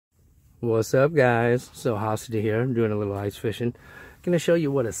What's up, guys? So Hossity here, doing a little ice fishing. Gonna show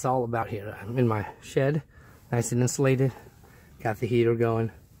you what it's all about here. I'm in my shed, nice and insulated. Got the heater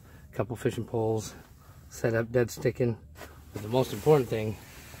going, a couple fishing poles, set up dead sticking. But the most important thing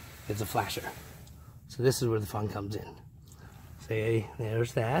is a flasher. So this is where the fun comes in. Say,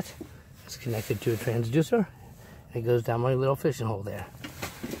 there's that. It's connected to a transducer, and it goes down my little fishing hole there.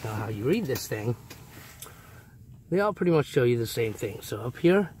 Now, how you read this thing, they all pretty much show you the same thing. So up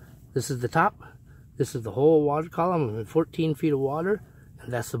here, this is the top, this is the whole water column. I'm in 14 feet of water,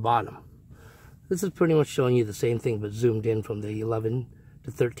 and that's the bottom. This is pretty much showing you the same thing, but zoomed in from the 11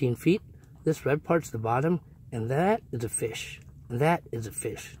 to 13 feet. This red part's the bottom, and that is a fish, and that is a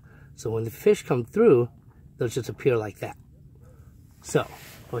fish. So when the fish come through, they'll just appear like that. So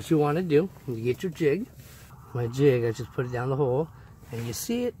what you want to do, you get your jig. My jig, I just put it down the hole, and you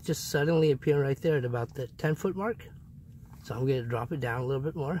see it just suddenly appear right there at about the 10-foot mark. So I'm going to drop it down a little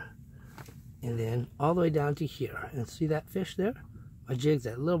bit more, and then all the way down to here. And see that fish there? My jig's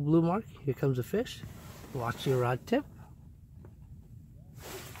that little blue mark. Here comes a fish. Watch your rod tip,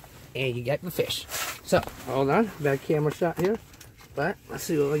 and you got the fish. So hold on, bad camera shot here, but let's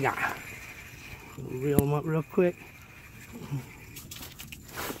see what we got. Reel them up real quick,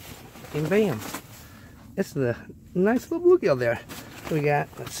 and bam! It's the nice little bluegill there. We got,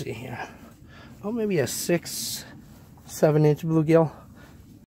 let's see here, oh, maybe a 6-7 inch bluegill.